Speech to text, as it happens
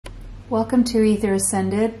Welcome to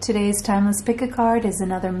Aetherascended. Today's Timeless Pick a Card is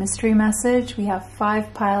another mystery message. We have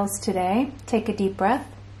 5 piles today. Take a deep breath.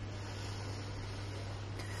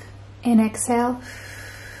 And exhale.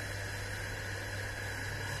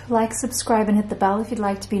 Like, subscribe, and hit the bell if you'd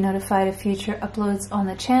like to be notified of future uploads on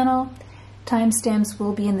the channel. Timestamps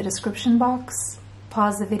will be in the description box.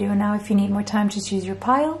 Pause the video now if you need more time to choose your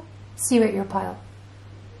pile. See you at your pile.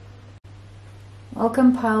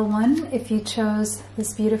 Welcome, pile 1. If you chose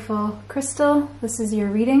this beautiful crystal, this is your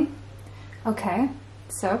reading. Okay,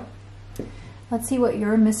 so let's see what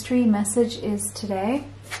your mystery message is today.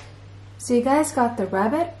 So you guys got the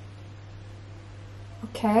rabbit.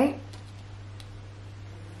 Okay.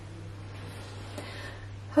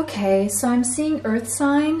 Okay, so I'm seeing earth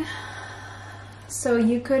sign. So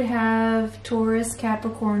you could have Taurus,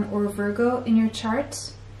 Capricorn, or Virgo in your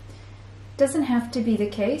chart. Doesn't have to be the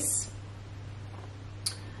case.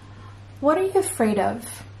 What are you afraid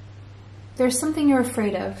of? There's something you're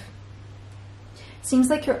afraid of.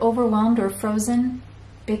 Seems like you're overwhelmed or frozen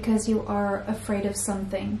because you are afraid of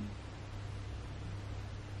something.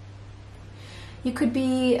 You could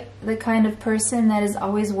be the kind of person that is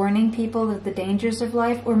always warning people of the dangers of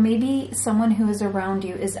life, or maybe someone who is around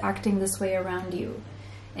you is acting this way around you.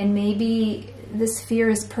 And maybe this fear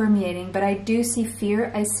is permeating, but I do see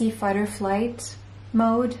fear. I see fight or flight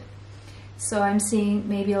mode. So I'm seeing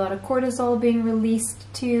maybe a lot of cortisol being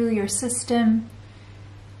released to your system,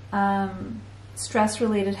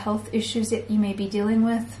 stress-related health issues that you may be dealing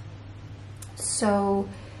with. So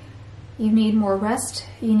you need more rest,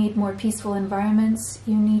 you need more peaceful environments,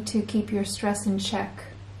 you need to keep your stress in check.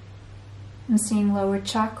 I'm seeing lower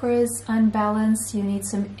chakras, unbalance, you need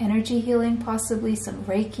some energy healing, possibly some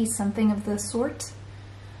Reiki, something of the sort.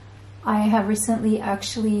 I have recently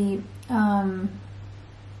actually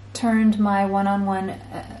turned my one-on-one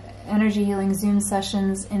energy healing Zoom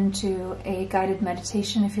sessions into a guided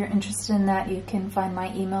meditation. If you're interested in that, you can find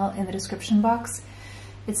my email in the description box.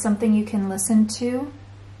 It's something you can listen to,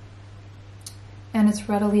 and it's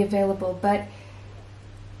readily available, but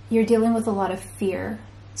you're dealing with a lot of fear.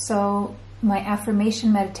 So my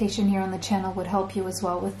affirmation meditation here on the channel would help you as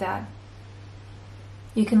well with that.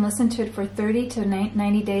 You can listen to it for 30 to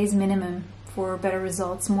 90 days minimum for better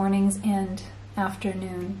results, mornings and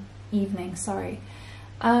evening, sorry.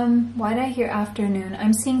 Why did I hear afternoon?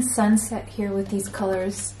 I'm seeing sunset here with these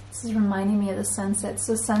colors. This is reminding me of the sunset.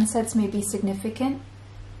 So sunsets may be significant.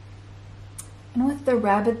 And with the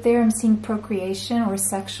rabbit there, I'm seeing procreation or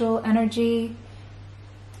sexual energy.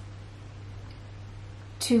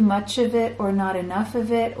 Too much of it or not enough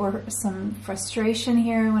of it, or some frustration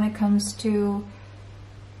here when it comes to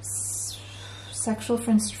sexual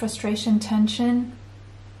frustration, tension.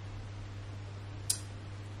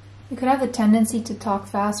 You could have the tendency to talk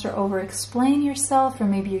fast or over-explain yourself, or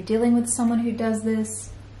maybe you're dealing with someone who does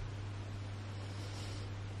this.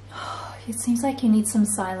 It seems like you need some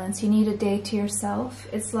silence. You need a day to yourself.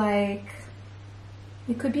 It's like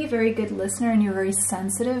you could be a very good listener and you're very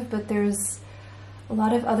sensitive, but there's a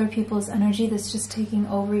lot of other people's energy that's just taking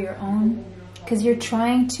over your own, because you're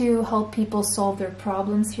trying to help people solve their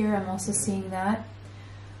problems here. I'm also seeing that.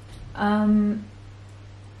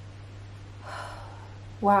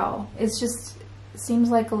 Wow, it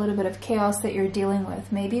seems like a little bit of chaos that you're dealing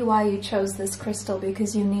with. Maybe why you chose this crystal,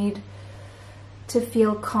 because you need to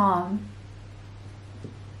feel calm.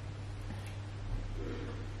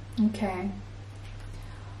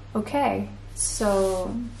 Okay,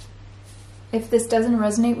 so if this doesn't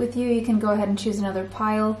resonate with you, you can go ahead and choose another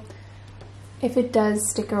pile. If it does,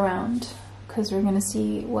 stick around, because we're going to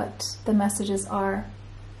see what the messages are.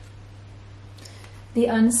 The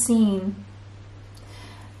unseen.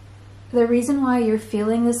 The reason why you're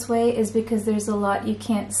feeling this way is because there's a lot you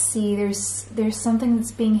can't see. There's something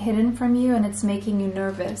that's being hidden from you, and it's making you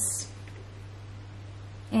nervous.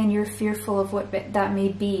 And you're fearful of what that may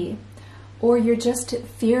be. Or you're just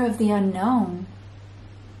fear of the unknown.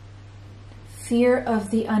 Fear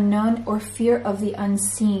of the unknown or fear of the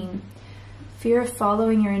unseen. Fear of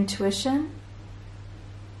following your intuition.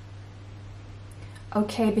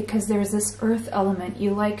 Okay, because there's this earth element.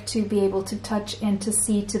 You like to be able to touch and to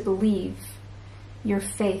see, to believe. Your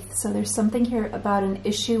faith. So there's something here about an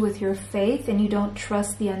issue with your faith, and you don't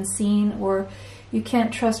trust the unseen, or you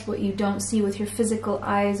can't trust what you don't see with your physical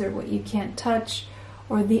eyes, or what you can't touch,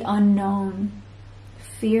 or the unknown.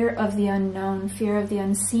 Fear of the unknown, fear of the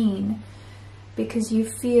unseen. Because you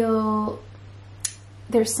feel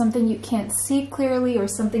there's something you can't see clearly, or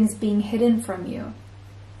something's being hidden from you.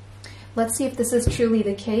 Let's see if this is truly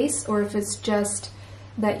the case, or if it's just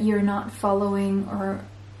that you're not following or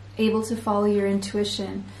able to follow your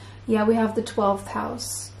intuition. Yeah, we have the 12th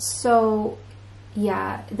house. So,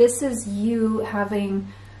 yeah, this is you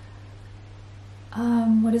having,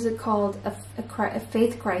 what is it called? A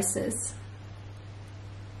faith crisis.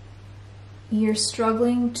 You're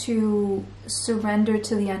struggling to surrender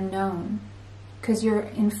to the unknown because you're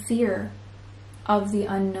in fear of the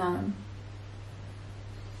unknown.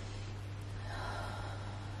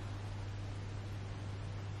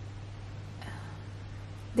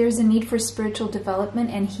 There's a need for spiritual development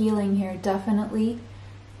and healing here, definitely.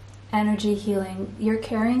 Energy healing. You're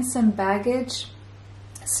carrying some baggage,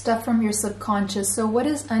 stuff from your subconscious. So what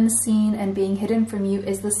is unseen and being hidden from you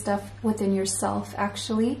is the stuff within yourself,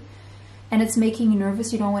 actually. And it's making you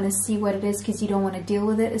nervous. You don't want to see what it is because you don't want to deal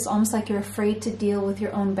with it. It's almost like you're afraid to deal with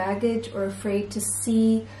your own baggage or afraid to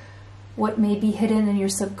see what may be hidden in your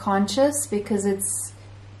subconscious because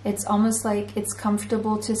it's almost like it's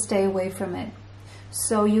comfortable to stay away from it.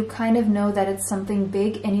 So you kind of know that it's something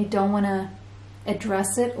big and you don't want to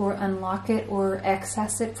address it or unlock it or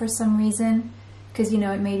access it for some reason because, you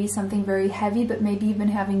know, it may be something very heavy, but maybe you've been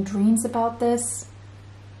having dreams about this.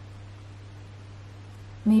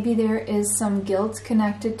 Maybe there is some guilt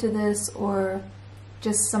connected to this or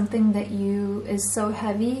just something that is so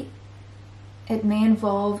heavy. It may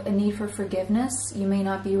involve a need for forgiveness. You may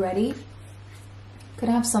not be ready. Could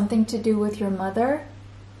have something to do with your mother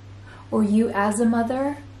or you as a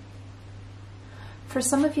mother. For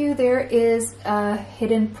some of you, there is a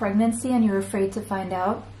hidden pregnancy and you're afraid to find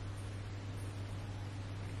out.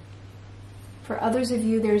 For others of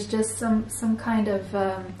you, there's just some kind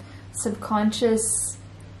of subconscious,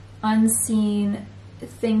 unseen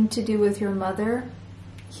thing to do with your mother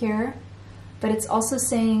here. But it's also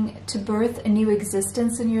saying to birth a new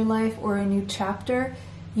existence in your life or a new chapter,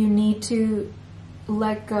 you need to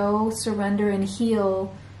let go, surrender, and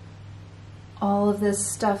heal all of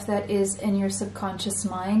this stuff that is in your subconscious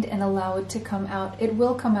mind and allow it to come out. It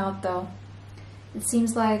will come out though. It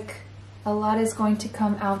seems like a lot is going to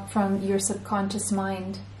come out from your subconscious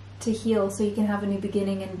mind to heal so you can have a new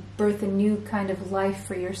beginning and birth a new kind of life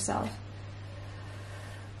for yourself.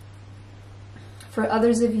 For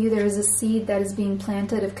others of you, there is a seed that is being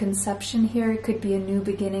planted of conception here. It could be a new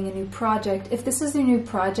beginning, a new project. If this is a new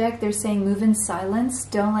project, they're saying move in silence.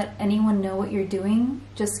 Don't let anyone know what you're doing.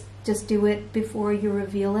 Just do it before you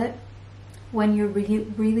reveal it. When you're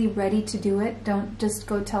really ready to do it, don't just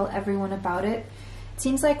go tell everyone about it. It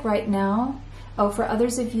seems like right now, for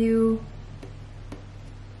others of you,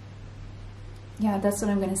 yeah, that's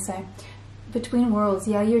what I'm going to say. Between worlds,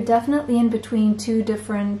 yeah, you're definitely in between two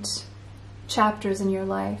different chapters in your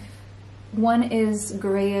life. One is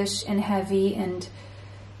grayish and heavy and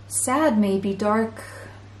sad, maybe dark,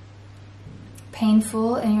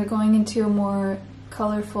 painful, and you're going into a more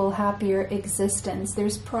colorful, happier existence.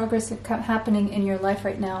 There's progress happening in your life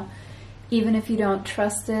right now. Even if you don't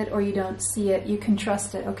trust it or you don't see it, you can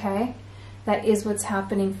trust it, okay? That is what's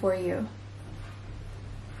happening for you.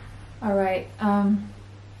 All right.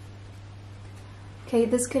 Okay,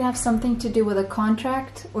 this could have something to do with a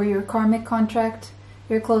contract or your karmic contract.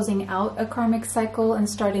 You're closing out a karmic cycle and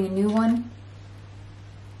starting a new one.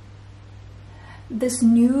 This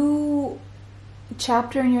new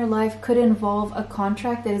chapter in your life could involve a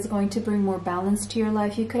contract that is going to bring more balance to your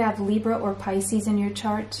life. You could have Libra or Pisces in your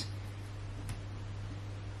chart.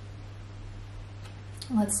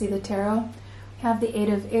 Let's see the tarot. We have the Eight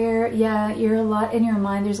of Air. Yeah, you're a lot in your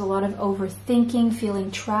mind. There's a lot of overthinking,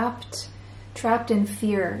 feeling trapped in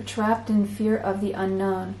fear of the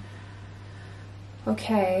unknown.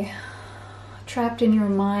 Okay. Trapped in your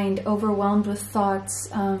mind, overwhelmed with thoughts,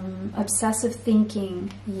 obsessive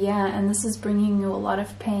thinking. Yeah, and this is bringing you a lot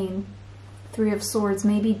of pain. Three of Swords,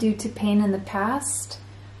 maybe due to pain in the past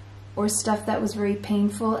or stuff that was very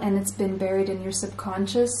painful and it's been buried in your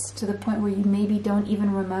subconscious to the point where you maybe don't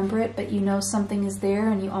even remember it, but you know something is there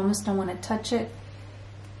and you almost don't want to touch it.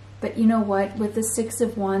 But you know what? With the Six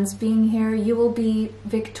of Wands being here, you will be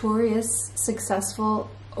victorious, successful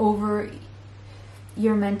over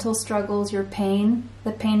your mental struggles, your pain.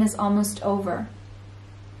 The pain is almost over.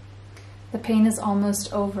 The pain is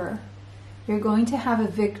almost over. You're going to have a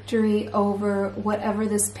victory over whatever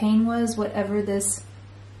this pain was, whatever this...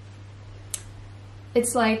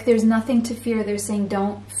 It's like there's nothing to fear. They're saying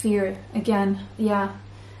don't fear. Again, yeah.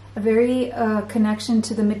 A very connection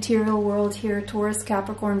to the material world here, Taurus,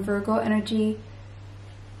 Capricorn, Virgo energy.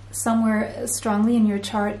 Somewhere strongly in your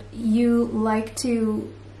chart, you like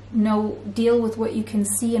to deal with what you can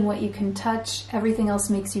see and what you can touch. Everything else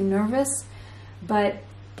makes you nervous. But,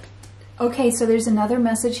 okay, so there's another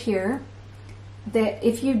message here that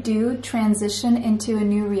if you do transition into a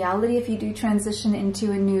new reality, if you do transition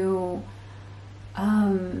into a new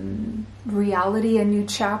reality, a new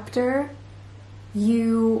chapter.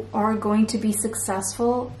 You are going to be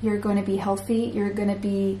successful. You're going to be healthy. You're going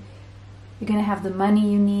to have the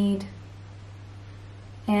money you need.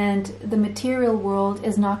 And the material world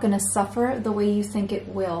is not going to suffer the way you think it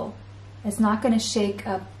will. It's not going to shake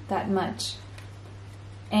up that much.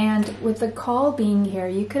 And with the call being here,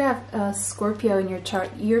 you could have a Scorpio in your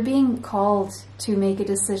chart. You're being called to make a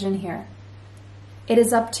decision here. It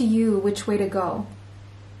is up to you which way to go.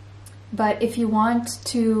 But if you want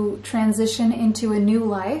to transition into a new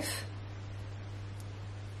life,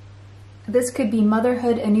 this could be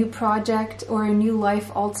motherhood, a new project, or a new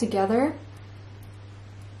life altogether.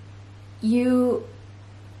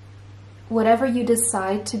 Whatever you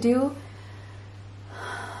decide to do,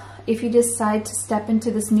 if you decide to step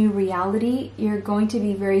into this new reality, you're going to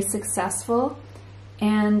be very successful,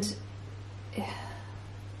 and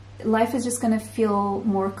life is just going to feel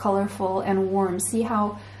more colorful and warm. See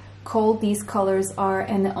how cold these colors are,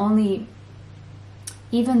 and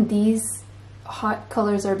even these hot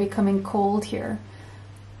colors are becoming cold here,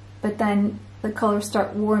 but then the colors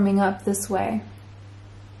start warming up this way.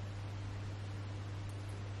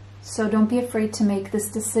 So don't be afraid to make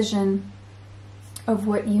this decision of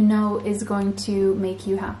what you know is going to make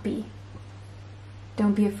you happy.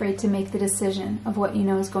 Don't be afraid to make the decision of what you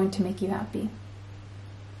know is going to make you happy.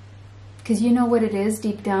 Because you know what it is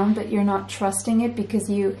deep down, but you're not trusting it because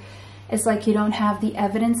it's like you don't have the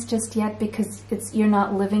evidence just yet, because you're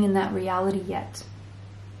not living in that reality yet.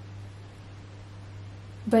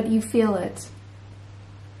 But you feel it.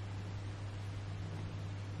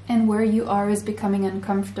 And where you are is becoming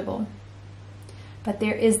uncomfortable. But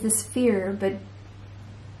there is this fear, but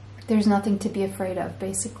there's nothing to be afraid of,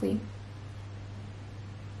 basically.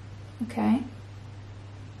 Okay?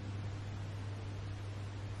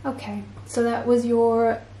 Okay, so that was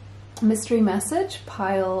your mystery message,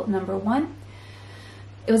 pile number 1.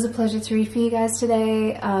 It was a pleasure to read for you guys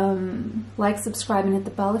today. Like, subscribe, and hit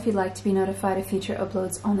the bell if you'd like to be notified of future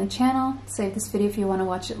uploads on the channel. Save this video if you want to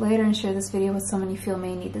watch it later, and share this video with someone you feel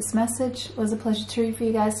may need this message. It was a pleasure to read for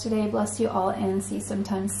you guys today. Bless you all, and see you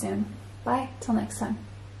sometime soon. Bye, till next time.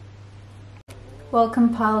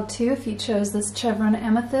 Welcome, pile 2. If you chose this chevron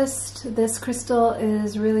amethyst, this crystal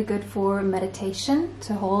is really good for meditation,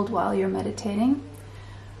 to hold while you're meditating.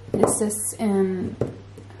 It assists in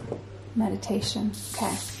meditation.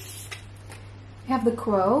 Okay. We have the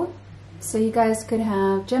crow. So you guys could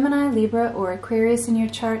have Gemini, Libra, or Aquarius in your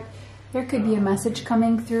chart. There could be a message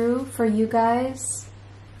coming through for you guys.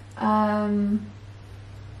 A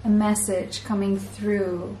message coming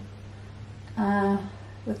through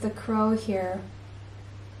with the crow here.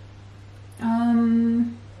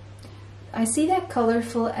 I see that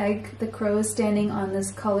colorful egg. The crow is standing on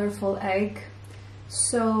this colorful egg.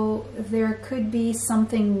 So there could be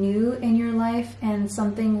something new in your life, and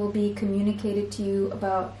something will be communicated to you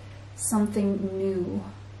about something new.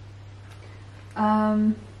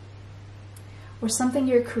 Or something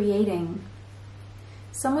you're creating.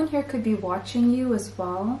 Someone here could be watching you as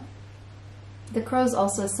well. The crow is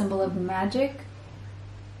also a symbol of magic.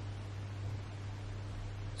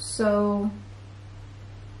 So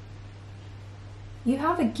you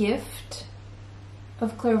have a gift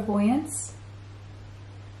of clairvoyance.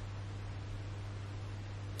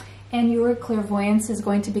 And your clairvoyance is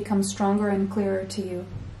going to become stronger and clearer to you.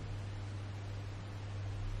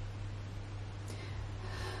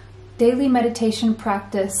 Daily meditation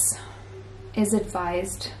practice is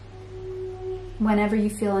advised whenever you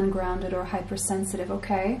feel ungrounded or hypersensitive,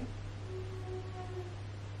 okay?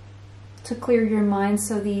 To clear your mind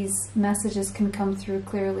so these messages can come through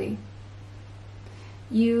clearly.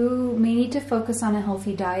 You may need to focus on a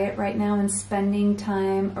healthy diet right now and spending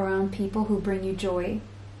time around people who bring you joy.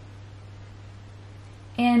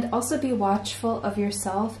 And also be watchful of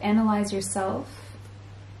yourself, analyze yourself.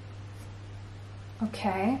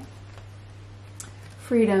 Okay.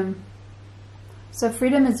 Freedom. So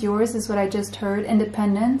freedom is yours, is what I just heard.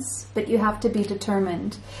 Independence, but you have to be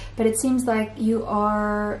determined. But it seems like you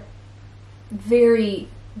are very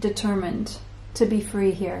determined to be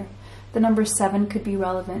free here. The number 7 could be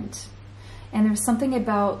relevant. And there's something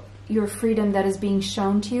about your freedom that is being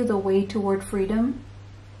shown to you, the way toward freedom.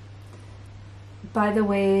 By the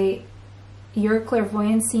way, your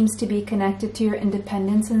clairvoyance seems to be connected to your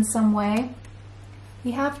independence in some way.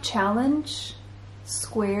 We have challenge,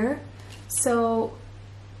 square. So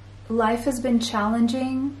life has been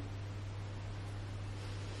challenging.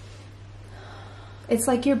 It's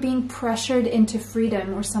like you're being pressured into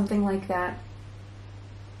freedom or something like that.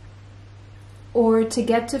 Or to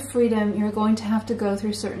get to freedom, you're going to have to go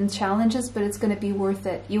through certain challenges, but it's going to be worth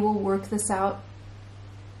it. You will work this out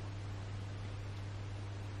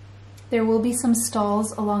There will be some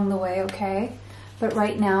stalls along the way, okay? But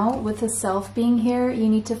right now, with the self being here, you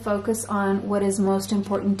need to focus on what is most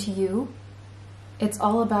important to you. It's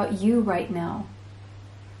all about you right now.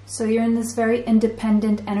 So you're in this very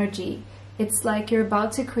independent energy. It's like you're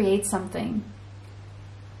about to create something.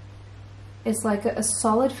 It's like a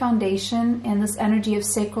solid foundation and this energy of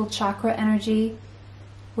sacral chakra energy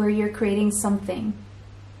where you're creating something.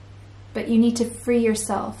 But you need to free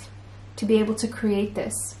yourself to be able to create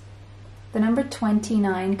this. The number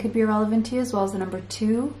 29 could be relevant to you as well as the number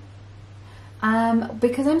 2.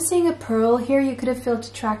 Because I'm seeing a pearl here, you could have felt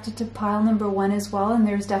attracted to pile number 1 as well, and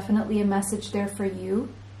there's definitely a message there for you.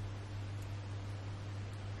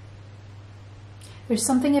 There's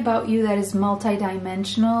something about you that is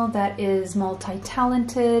multidimensional, that is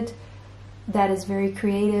multi-talented, that is very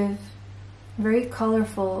creative, very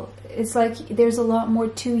colorful. It's like there's a lot more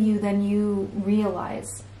to you than you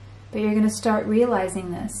realize. But you're going to start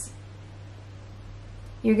realizing this.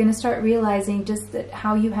 You're going to start realizing just that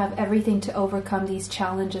how you have everything to overcome these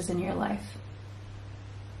challenges in your life.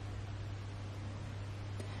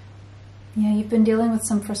 Yeah, you've been dealing with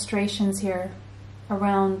some frustrations here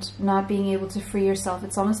around not being able to free yourself.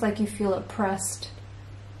 It's almost like you feel oppressed.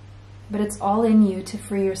 But it's all in you to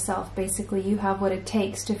free yourself. Basically, you have what it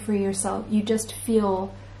takes to free yourself. You just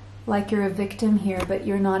feel like you're a victim here, but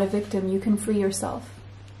you're not a victim. You can free yourself.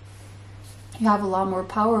 You have a lot more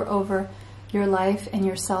power over your life and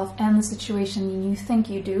yourself and the situation than you think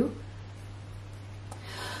you do.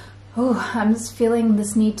 Oh, I'm just feeling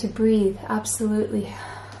this need to breathe. Absolutely.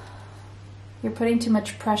 You're putting too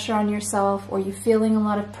much pressure on yourself, or you're feeling a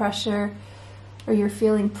lot of pressure, or you're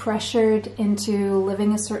feeling pressured into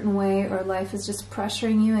living a certain way, or life is just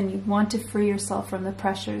pressuring you and you want to free yourself from the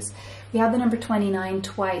pressures. We have the number 29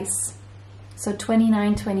 twice. So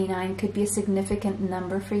 2929 could be a significant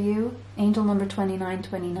number for you. Angel number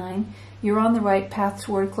 2929. You're on the right path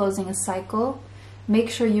toward closing a cycle.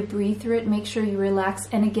 Make sure you breathe through it. Make sure you relax.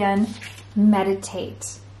 And again,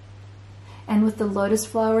 meditate. And with the lotus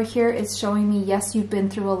flower here, it's showing me, yes, you've been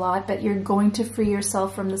through a lot, but you're going to free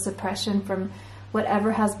yourself from this oppression, from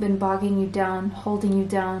whatever has been bogging you down, holding you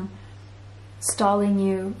down, stalling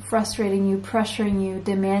you, frustrating you, pressuring you,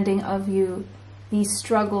 demanding of you, these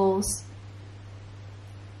struggles.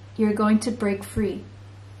 You're going to break free.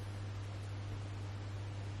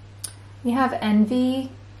 We have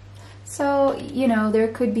envy. So, you know, there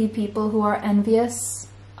could be people who are envious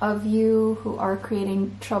of you, who are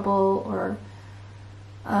creating trouble or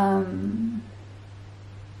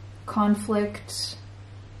conflict,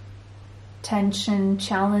 tension,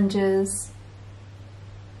 challenges.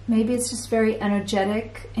 Maybe it's just very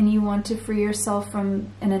energetic and you want to free yourself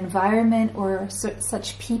from an environment or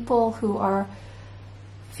such people who are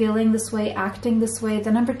feeling this way, acting this way.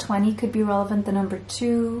 The number 20 could be relevant. The number 2.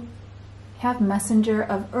 You have messenger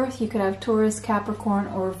of earth. You could have Taurus, Capricorn,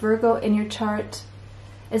 or Virgo in your chart.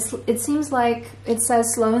 It seems like it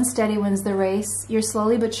says slow and steady wins the race. You're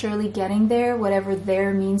slowly but surely getting there, whatever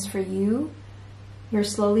there means for you. You're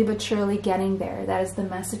slowly but surely getting there. That is the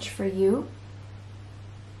message for you.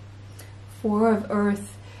 4 of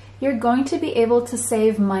earth. You're going to be able to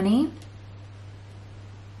save money.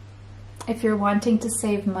 If you're wanting to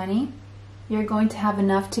save money, you're going to have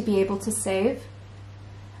enough to be able to save.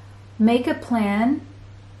 Make a plan.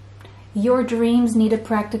 Your dreams need a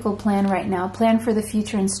practical plan right now. Plan for the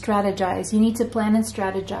future and strategize. You need to plan and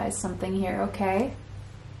strategize something here, okay?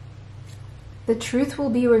 The truth will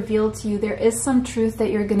be revealed to you. There is some truth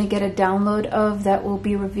that you're going to get a download of that will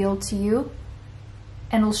be revealed to you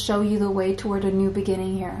and will show you the way toward a new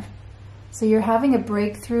beginning here. So you're having a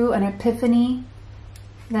breakthrough, an epiphany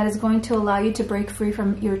that is going to allow you to break free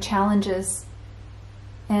from your challenges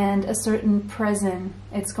and a certain prison.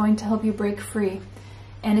 It's going to help you break free.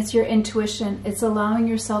 And it's your intuition. It's allowing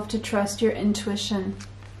yourself to trust your intuition.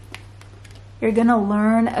 You're going to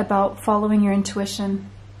learn about following your intuition.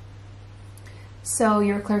 So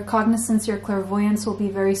your claircognizance, your clairvoyance will be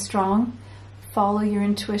very strong. Follow your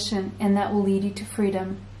intuition, and that will lead you to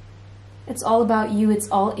freedom. It's all about you. It's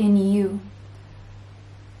all in you.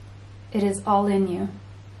 It is all in you.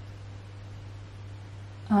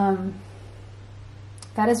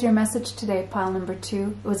 That is your message today, pile number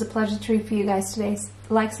 2. It was a pleasure to read for you guys today.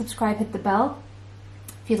 Like, subscribe, hit the bell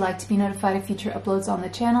if you'd like to be notified of future uploads on the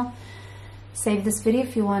channel. Save this video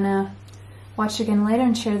if you want to watch it again later,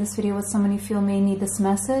 and share this video with someone you feel may need this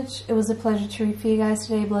message. It was a pleasure to read for you guys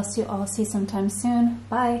today. Bless you all. See you sometime soon.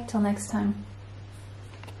 Bye. Till next time.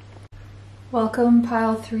 Welcome,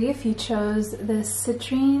 pile 3. If you chose this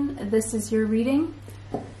citrine, this is your reading.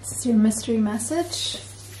 This is your mystery message.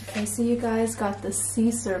 Okay, so you guys got the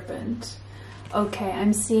sea serpent. Okay,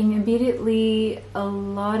 I'm seeing immediately a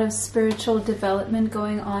lot of spiritual development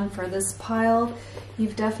going on for this pile.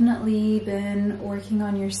 You've definitely been working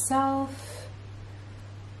on yourself.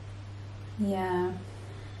 Yeah.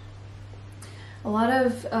 A lot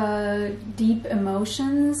of deep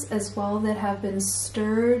emotions as well that have been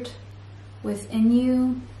stirred within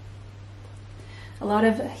you. A lot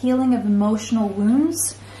of healing of emotional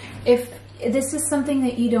wounds. If this is something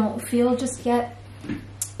that you don't feel just yet,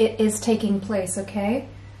 it is taking place, okay?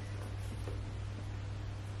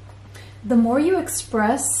 The more you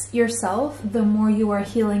express yourself, the more you are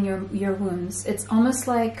healing your wounds. It's almost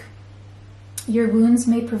like your wounds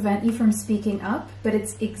may prevent you from speaking up, but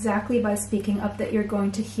it's exactly by speaking up that you're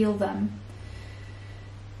going to heal them.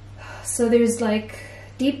 So there's like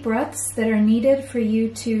deep breaths that are needed for you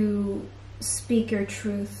to speak your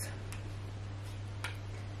truth.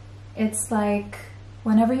 It's like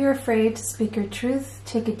whenever you're afraid to speak your truth,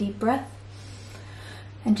 take a deep breath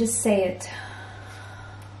and just say it.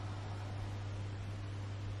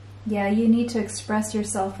 Yeah, you need to express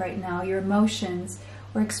yourself right now, your emotions,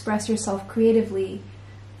 or express yourself creatively,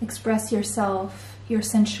 express yourself, your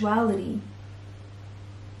sensuality.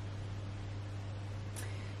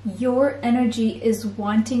 Your energy is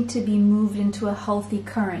wanting to be moved into a healthy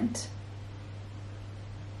current.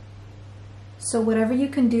 So whatever you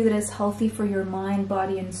can do that is healthy for your mind,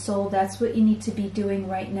 body, and soul, that's what you need to be doing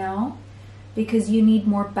right now, because you need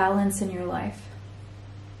more balance in your life.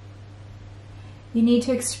 You need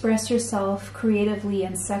to express yourself creatively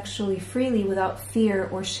and sexually freely without fear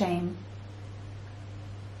or shame.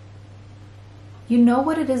 You know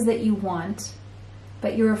what it is that you want,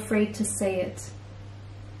 but you're afraid to say it.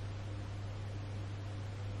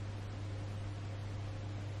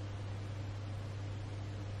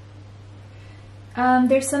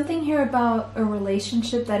 There's something here about a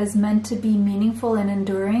relationship that is meant to be meaningful and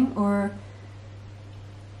enduring, or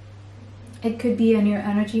it could be in your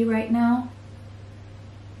energy right now.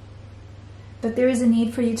 But there is a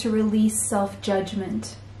need for you to release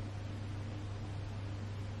self-judgment.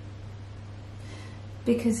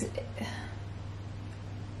 Because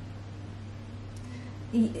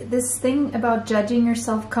this thing about judging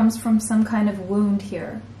yourself comes from some kind of wound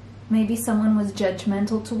here. Maybe someone was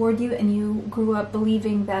judgmental toward you and you grew up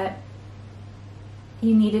believing that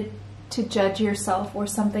you needed to judge yourself or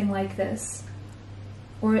something like this.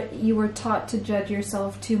 Or you were taught to judge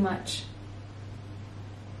yourself too much.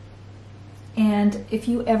 And if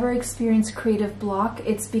you ever experience creative block,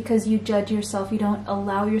 it's because you judge yourself. You don't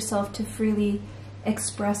allow yourself to freely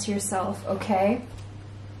express yourself, okay?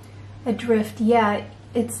 Adrift, yeah,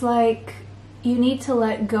 it's like you need to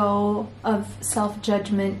let go of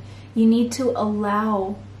self-judgment. You need to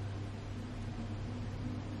allow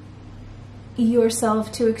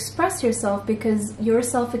yourself to express yourself, because your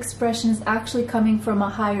self-expression is actually coming from a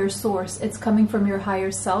higher source. It's coming from your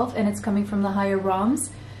higher self, and it's coming from the higher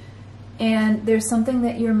realms. And there's something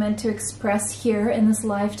that you're meant to express here in this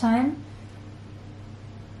lifetime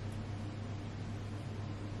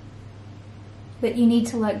that you need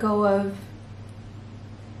to let go of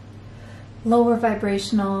lower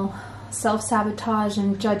vibrational self-sabotage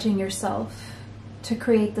and judging yourself to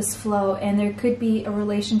create this flow. And there could be a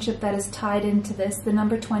relationship that is tied into this. The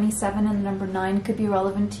number 27 and the number 9 could be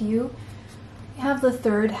relevant to you. You have the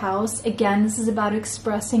 3rd house. Again, this is about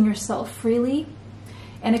expressing yourself freely.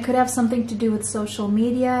 And it could have something to do with social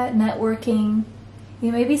media, networking.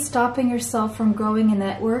 You may be stopping yourself from growing a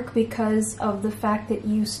network because of the fact that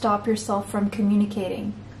you stop yourself from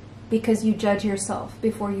communicating, because you judge yourself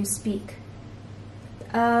before you speak.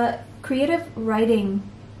 Creative writing,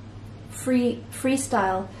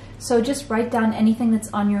 freestyle. So just write down anything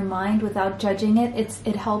that's on your mind without judging it.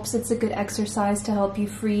 It helps. It's a good exercise to help you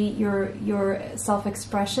free your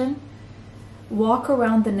self-expression. Walk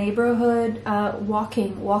around the neighborhood,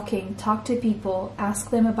 walking, talk to people, ask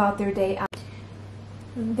them about their day.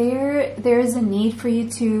 There is a need for you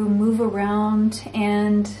to move around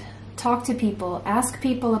and talk to people, ask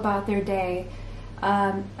people about their day,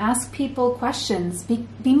 ask people questions. Be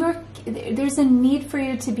more. There's a need for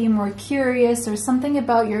you to be more curious, or something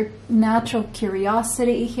about your natural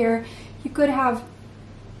curiosity here. You could have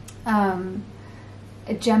a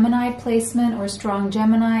Gemini placement or strong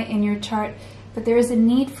Gemini in your chart, but there is a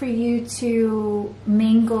need for you to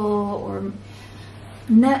mingle or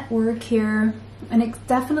network here, and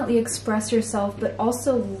definitely express yourself, but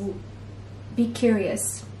also be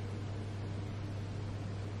curious.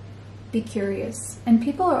 Be curious. And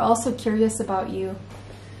people are also curious about you.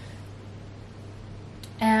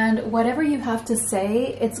 And whatever you have to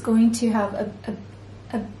say, it's going to have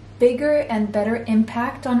a bigger and better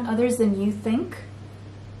impact on others than you think.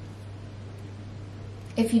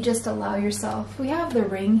 if you just allow yourself. We have the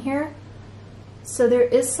ring here, so there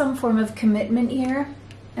is some form of commitment here,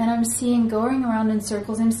 and I'm seeing going around in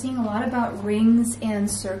circles. I'm seeing a lot about rings and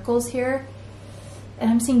circles here, and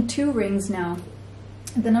I'm seeing 2 rings now.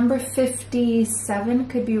 The number 57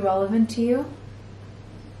 could be relevant to you.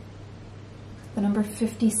 The number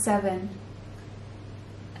 57,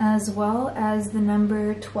 as well as the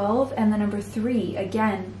number 12 and the number 3.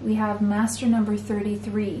 Again, we have master number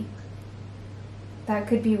 33. That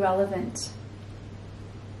could be relevant.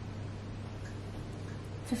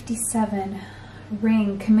 57,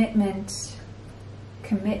 ring, commitment,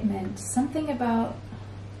 commitment, something about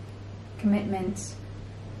commitment,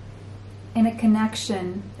 and a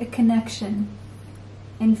connection,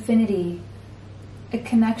 infinity, a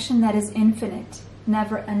connection that is infinite,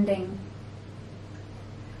 never ending.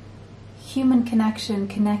 Human connection,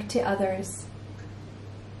 connect to others.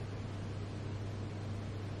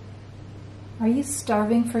 Are you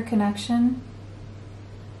starving for connection?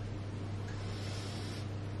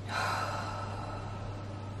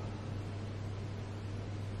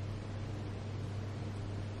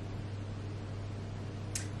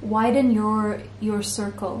 Widen your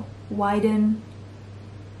circle, widen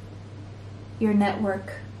your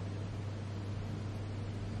network.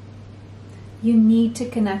 You need to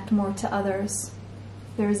connect more to others.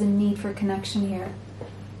 There is a need for connection here.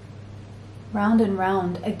 Round and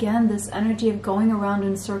round. Again, this energy of going around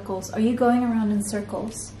in circles. Are you going around in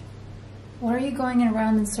circles? What are you going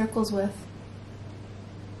around in circles with?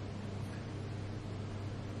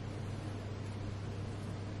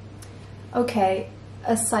 Okay,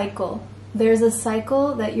 a cycle. There's a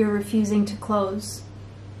cycle that you're refusing to close.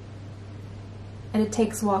 And it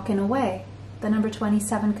takes walking away. The number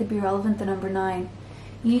 27 could be relevant, the number 9.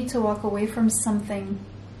 You need to walk away from something,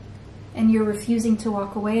 and you're refusing to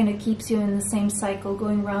walk away, and it keeps you in the same cycle,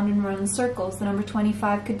 going round and round in circles. The number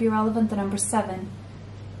 25 could be relevant, the number 7.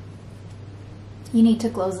 You need to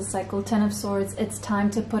close the cycle. 10 of Swords, it's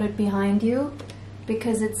time to put it behind you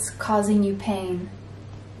because it's causing you pain.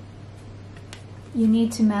 You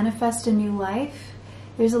need to manifest a new life.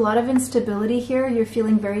 There's a lot of instability here. You're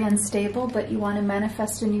feeling very unstable, but you want to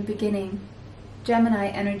manifest a new beginning. Gemini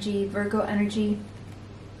energy, Virgo energy.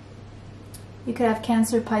 You could have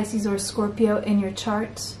Cancer, Pisces, or Scorpio in your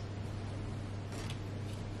chart.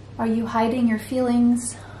 Are you hiding your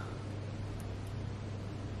feelings?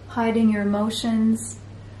 Hiding your emotions?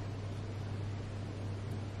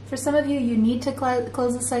 For some of you, you need to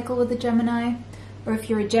close the cycle with a Gemini. Or if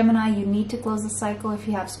you're a Gemini, you need to close the cycle if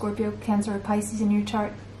you have Scorpio, Cancer, or Pisces in your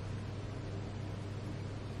chart.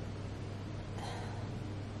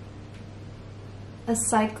 A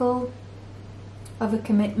cycle of a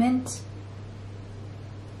commitment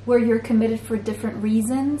where you're committed for different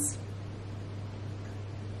reasons.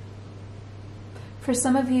 For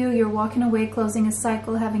some of you, you're walking away, closing a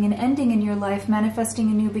cycle, having an ending in your life,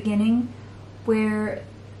 manifesting a new beginning, where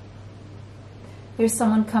there's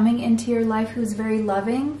someone coming into your life who's very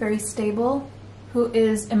loving, very stable, who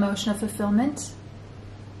is emotional fulfillment.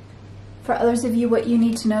 For others of you, what you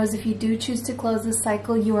need to know is if you do choose to close this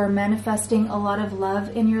cycle, you are manifesting a lot of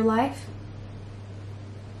love in your life.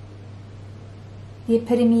 The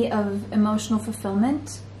epitome of emotional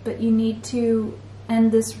fulfillment, but you need to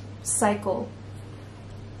end this cycle.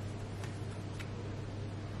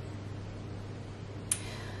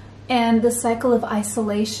 And the cycle of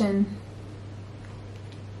isolation.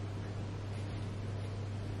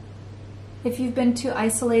 If you've been too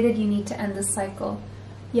isolated, you need to end this cycle.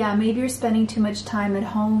 Yeah, maybe you're spending too much time at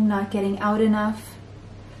home, not getting out enough.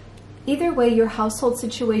 Either way, your household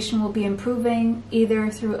situation will be improving, either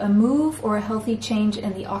through a move or a healthy change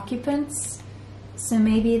in the occupants. So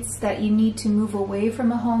maybe it's that you need to move away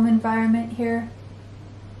from a home environment here.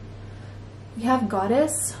 We have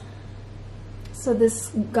Goddess. So this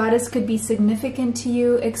Goddess could be significant to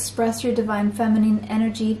you. Express your divine feminine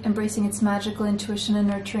energy, embracing its magical intuition and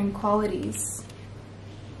nurturing qualities.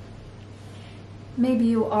 Maybe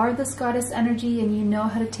you are this Goddess energy and you know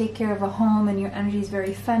how to take care of a home, and your energy is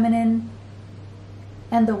very feminine.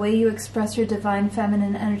 And the way you express your divine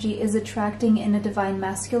feminine energy is attracting in a divine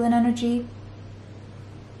masculine energy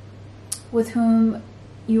with whom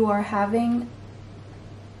you are having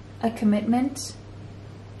a commitment.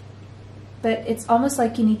 But it's almost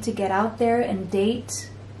like you need to get out there and date,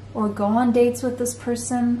 or go on dates with this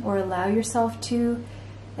person, or allow yourself to.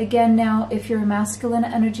 Again, now, if you're a masculine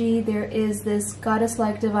energy, there is this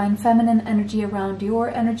goddess-like divine feminine energy around your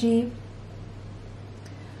energy.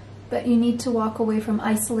 But you need to walk away from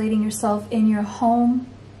isolating yourself in your home,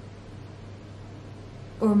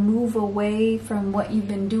 or move away from what you've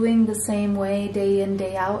been doing the same way day in,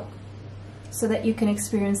 day out. so that you can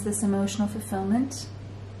experience this emotional fulfillment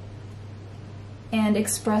and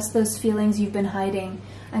express those feelings you've been hiding.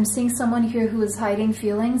 I'm seeing someone here who is hiding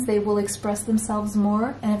feelings. They will express themselves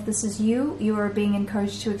more. And if this is you, you are being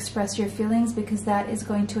encouraged to express your feelings, because that is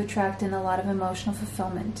going to attract in a lot of emotional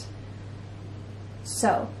fulfillment.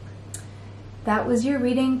 So, that was your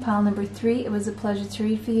reading, pile number 3. It was a pleasure to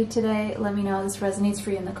read for you today. Let me know how this resonates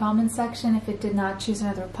for you in the comments section. If it did not, choose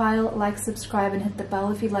another pile. Like, subscribe, and hit the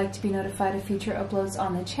bell if you'd like to be notified of future uploads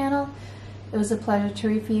on the channel. It was a pleasure to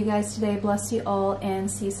read for you guys today. Bless you all,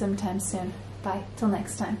 and see you sometime soon. Bye. Till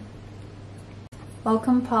next time.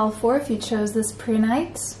 Welcome, pile 4. If you chose this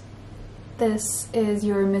pre-night, this is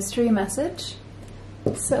your mystery message.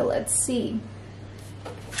 So let's see.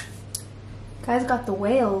 Guys got the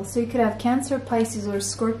whale, so you could have Cancer, Pisces, or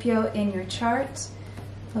Scorpio in your chart.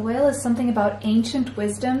 The whale is something about ancient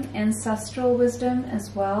wisdom, ancestral wisdom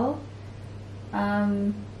as well.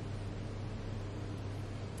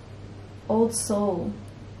 Old soul.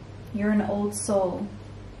 You're an old soul.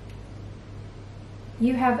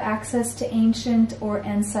 You have access to ancient or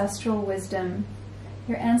ancestral wisdom.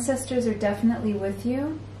 Your ancestors are definitely with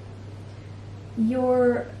you.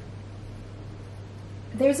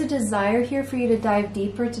 There's a desire here for you to dive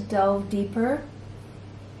deeper, to delve deeper.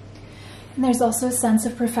 And there's also a sense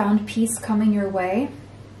of profound peace coming your way.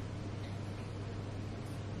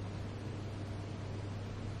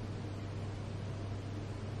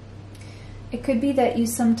 It could be that you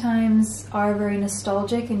sometimes are very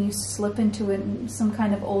nostalgic and you slip into some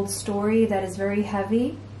kind of old story that is very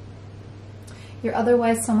heavy. You're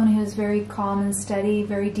otherwise someone who is very calm and steady,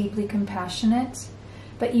 very deeply compassionate,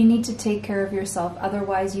 but you need to take care of yourself,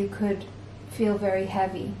 otherwise you could feel very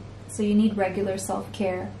heavy. So you need regular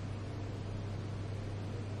self-care.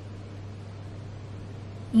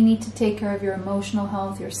 You need to take care of your emotional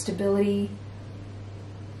health, your stability.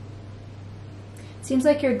 Seems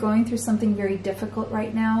like you're going through something very difficult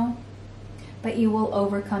right now, but you will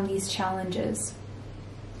overcome these challenges.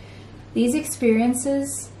 These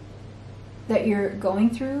experiences that you're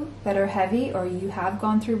going through that are heavy, or you have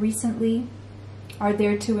gone through recently, are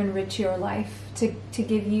there to enrich your life, to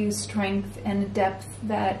give you strength and a depth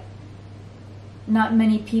that not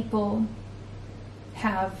many people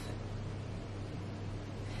have.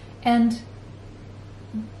 And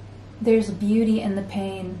there's beauty in the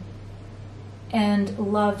pain and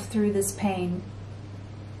love through this pain.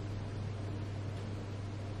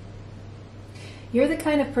 You're the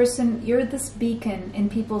kind of person, you're this beacon in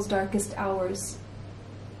people's darkest hours.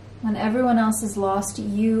 When everyone else is lost,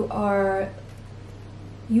 you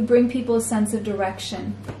bring people a sense of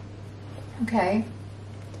direction. Okay?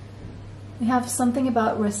 We have something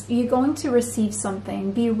about, you're going to receive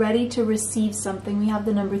something. Be ready to receive something. We have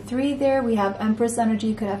the number 3 there. We have Empress energy.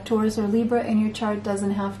 You could have Taurus or Libra in your chart.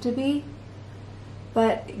 Doesn't have to be.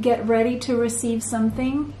 But get ready to receive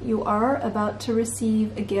something. You are about to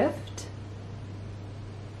receive a gift.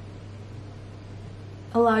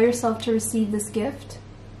 Allow yourself to receive this gift.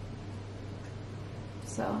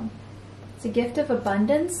 So, it's a gift of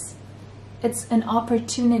abundance. It's an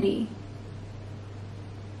opportunity.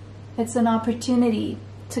 It's an opportunity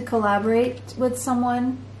to collaborate with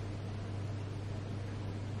someone.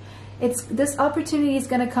 This opportunity is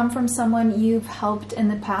going to come from someone you've helped in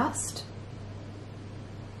the past.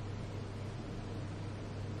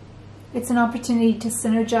 It's an opportunity to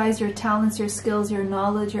synergize your talents, your skills, your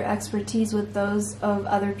knowledge, your expertise with those of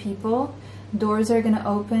other people. Doors are going to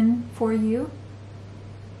open for you.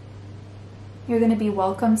 You're going to be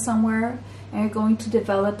welcomed somewhere, and you're going to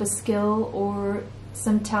develop a skill or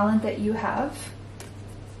some talent that you have.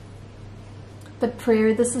 The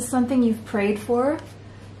prayer, this is something you've prayed for.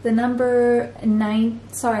 The number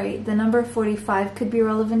 45 could be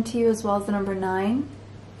relevant to you, as well as the number 9.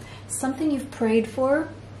 Something you've prayed for.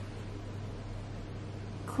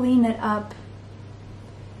 Clean it up.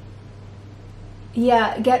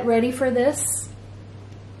 Yeah, get ready for this.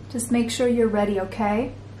 Just make sure you're ready,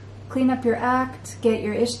 okay? Clean up your act, get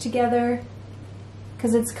your ish together,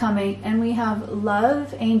 because it's coming. And we have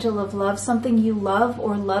love, angel of love, something you love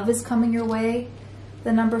or love is coming your way.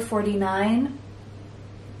 The number 49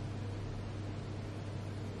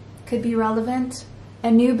 could be relevant. A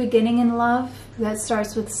new beginning in love that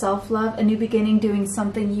starts with self-love, a new beginning doing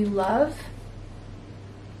something you love.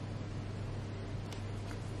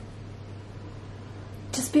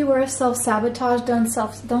 Just beware of self-sabotage. Don't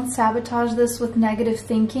sabotage this with negative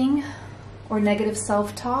thinking or negative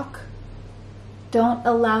self-talk. Don't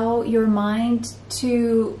allow your mind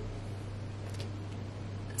to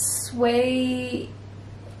sway,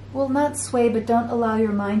 well, not sway, but don't allow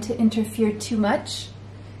your mind to interfere too much,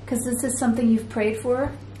 because this is something you've prayed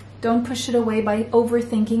for. Don't push it away by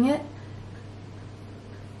overthinking it.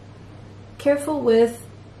 Careful with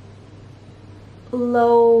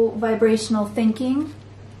low vibrational thinking.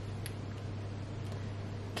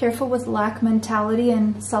 Careful with lack mentality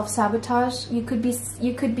and self-sabotage. You could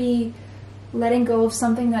be letting go of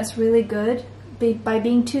something that's really good by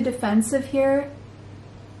being too defensive here.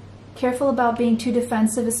 Careful about being too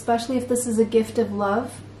defensive, especially if this is a gift of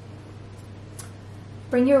love.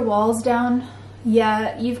 Bring your walls down.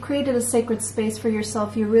 Yeah, you've created a sacred space for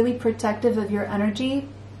yourself. You're really protective of your energy.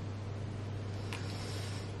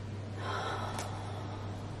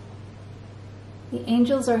 The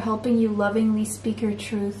angels are helping you lovingly speak your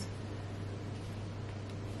truth.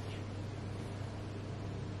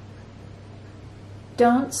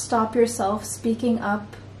 Don't stop yourself speaking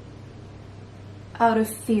up out of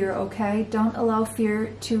fear, okay? Don't allow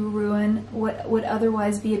fear to ruin what would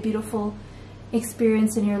otherwise be a beautiful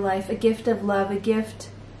experience in your life, a gift of love, a gift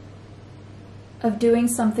of doing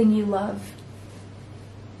something you love.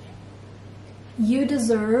 You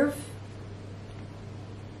deserve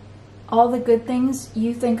all the good things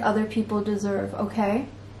you think other people deserve, okay?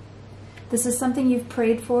 This is something you've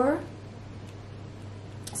prayed for,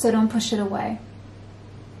 so don't push it away.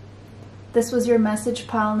 This was your message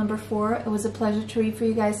pile number 4. It was a pleasure to read for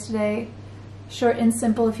you guys today. Short and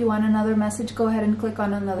simple. If you want another message, go ahead and click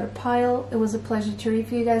on another pile. It was a pleasure to read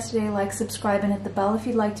for you guys today. Like, subscribe, and hit the bell if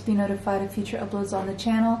you'd like to be notified of future uploads on the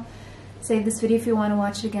channel. Save this video if you want to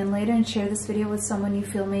watch it again later, and share this video with someone you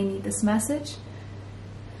feel may need this message.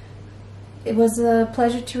 It was a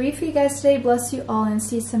pleasure to read for you guys today. Bless you all, and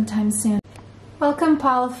see you sometime soon. Welcome,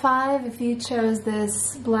 pile 5. If you chose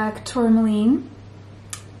this black tourmaline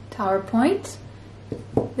Tower Point,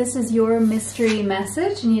 this is your mystery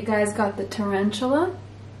message, and you guys got the tarantula.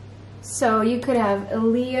 So you could have a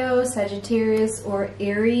Leo, Sagittarius, or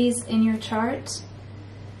Aries in your chart.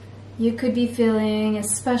 You could be feeling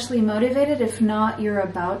especially motivated. If not, you're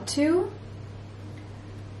about to.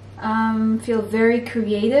 Feel very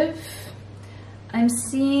creative. I'm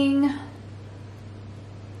seeing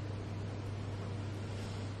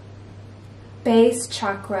base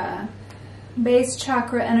chakra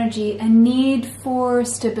energy, a need for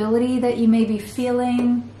stability that you may be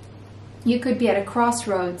feeling. You could be at a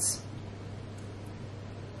crossroads.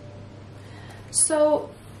 So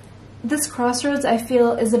this crossroads, I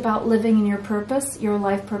feel, is about living in your purpose, your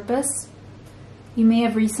life purpose. You may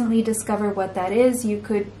have recently discovered what that is. You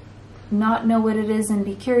could not know what it is and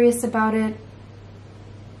be curious about it.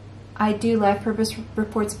 I do life purpose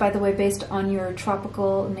reports, by the way, based on your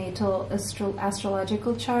tropical natal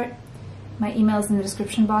astrological chart. My email is in the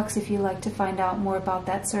description box if you'd like to find out more about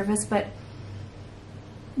that service. But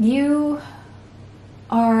you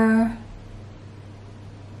are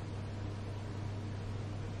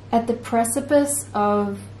at the precipice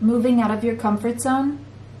of moving out of your comfort zone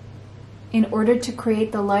in order to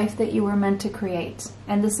create the life that you were meant to create.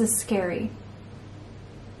 And this is scary.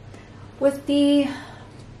 With the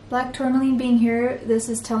black tourmaline being here, this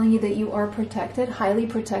is telling you that you are protected, highly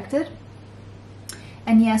protected.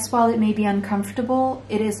 And yes, while it may be uncomfortable,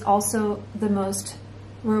 it is also the most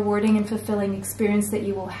rewarding and fulfilling experience that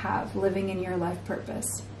you will have living in your life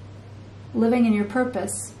purpose. Living in your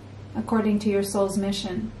purpose according to your soul's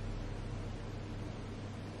mission.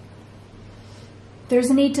 There's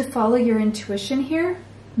a need to follow your intuition here,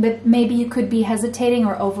 but maybe you could be hesitating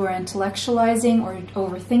or over-intellectualizing or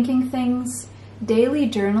overthinking things. Daily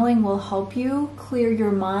journaling will help you clear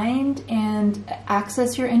your mind and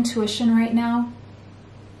access your intuition right now.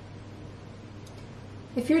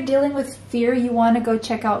 If you're dealing with fear, you want to go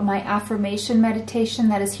check out my affirmation meditation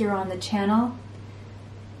that is here on the channel.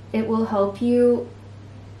 It will help you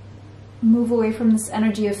move away from this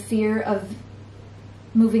energy of fear, of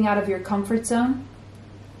moving out of your comfort zone.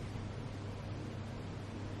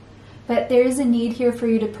 But there is a need here for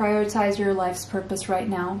you to prioritize your life's purpose right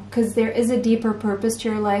now, because there is a deeper purpose to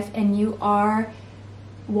your life, and you are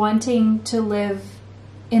wanting to live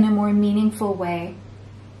in a more meaningful way.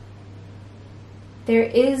 There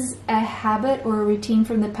is a habit or a routine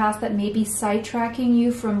from the past that may be sidetracking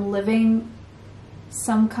you from living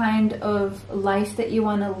some kind of life that you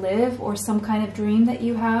want to live, or some kind of dream that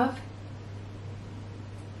you have.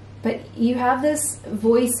 But you have this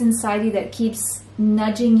voice inside you that keeps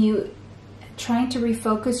nudging you, trying to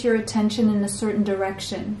refocus your attention in a certain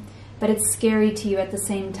direction. But it's scary to you at the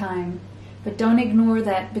same time. But don't ignore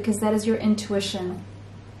that, because that is your intuition.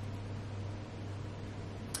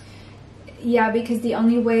 Yeah, because the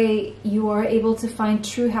only way you are able to find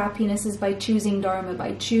true happiness is by choosing Dharma,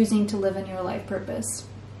 by choosing to live in your life purpose.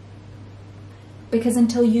 Because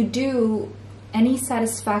until you do, any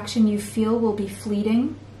satisfaction you feel will be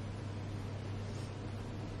fleeting.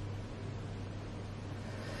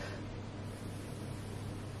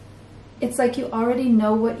 it's like you already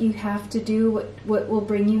know what you have to do, what will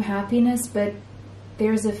bring you happiness, but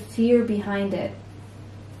there's a fear behind it.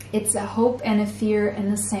 It's a hope and a fear at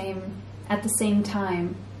the same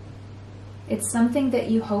time. It's something that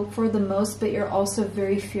you hope for the most, but you're also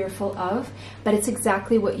very fearful of, but it's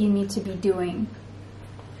exactly what you need to be doing.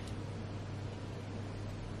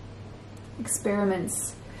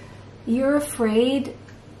 Experiments. You're afraid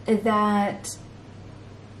that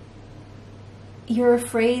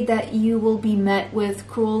you will be met with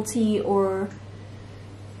cruelty, or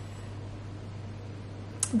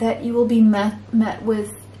that you will be met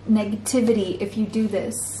with negativity if you do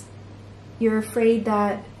this. You're afraid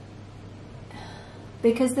that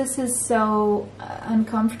because this is so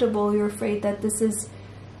uncomfortable, you're afraid that this is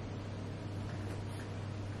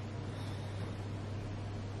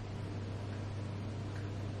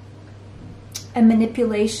a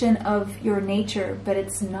manipulation of your nature, but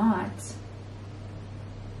it's not.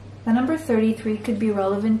 The number 33 could be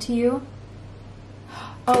relevant to you.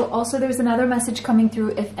 Oh, also there's another message coming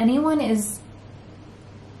through. If anyone is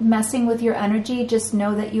messing with your energy, just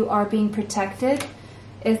know that you are being protected.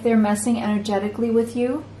 If they're messing energetically with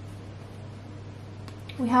you,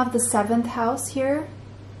 we have the 7th house here.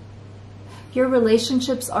 Your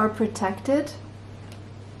relationships are protected.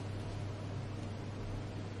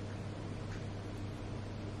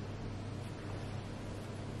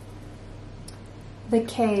 The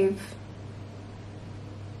cave.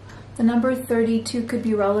 The number 32 could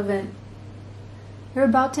be relevant. You're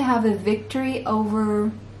about to have a victory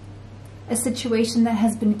over a situation that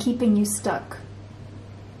has been keeping you stuck,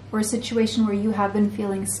 or a situation where you have been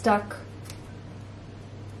feeling stuck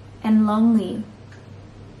and lonely.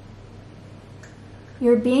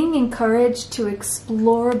 You're being encouraged to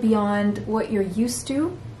explore beyond what you're used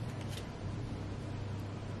to.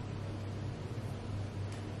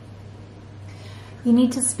 You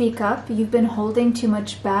need to speak up. You've been holding too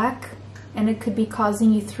much back, and it could be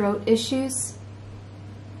causing you throat issues.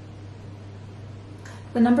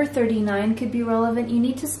 The number 39 could be relevant. You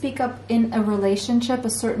need to speak up in a relationship,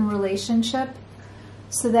 a certain relationship,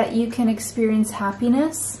 so that you can experience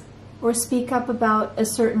happiness, or speak up about a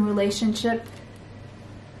certain relationship,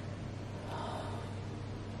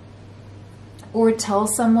 or tell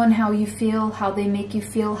someone how you feel, how they make you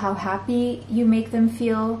feel, how happy you make them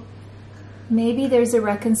feel. Maybe there's a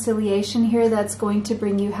reconciliation here that's going to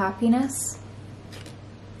bring you happiness.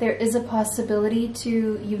 There is a possibility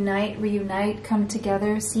to unite, reunite, come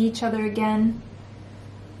together, see each other again.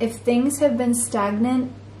 If things have been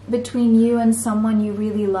stagnant between you and someone you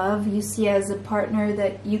really love, you see as a partner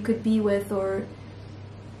that you could be with, or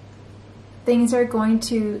things are going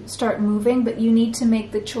to start moving, but you need to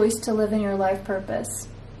make the choice to live in your life purpose.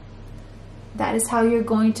 That is how you're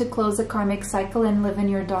going to close a karmic cycle and live in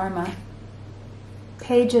your dharma.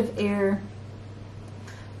 Page of Air.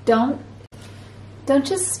 Don't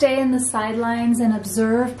just stay in the sidelines and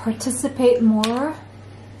observe, participate more.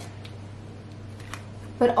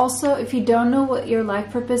 But also, if you don't know what your life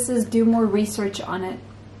purpose is, do more research on it.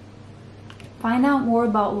 Find out more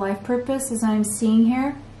about life purpose, as I'm seeing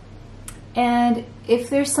here. And if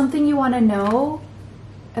there's something you want to know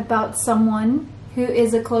about someone who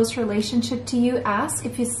is a close relationship to you, ask.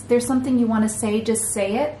 If there's something you want to say, just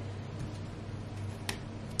say it.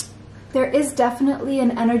 There is definitely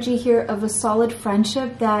an energy here of a solid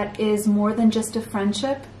friendship that is more than just a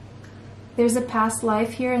friendship. There's a past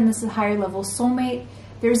life here, and this is a higher level soulmate.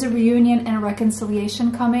 There's a reunion and a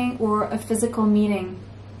reconciliation coming, or a physical meeting.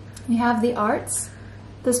 We have the arts.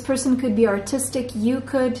 This person could be artistic. You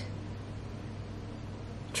could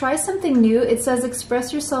try something new. It says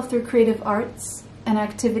express yourself through creative arts and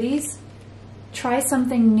activities. Try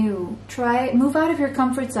something new. Move out of your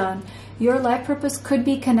comfort zone. Your life purpose could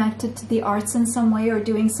be connected to the arts in some way, or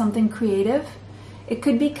doing something creative. It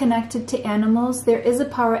could be connected to animals. There is a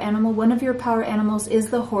power animal. One of your power animals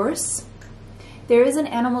is the horse. There is an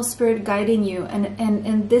animal spirit guiding you,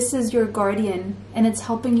 and this is your guardian, and it's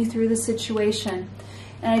helping you through the situation.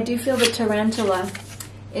 And I do feel the tarantula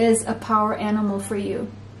is a power animal for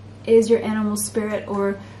you, is your animal spirit,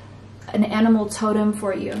 or an animal totem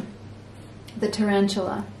for you. The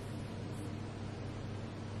tarantula.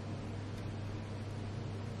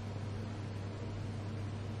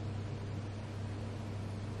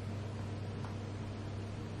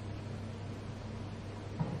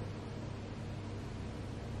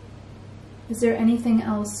 Is there anything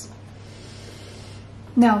else?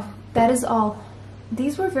 No, that is all.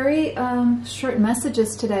 These were very short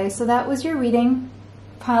messages today. So that was your reading,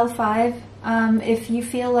 pile 5. If you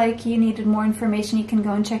feel like you needed more information, you can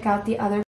go and check out the other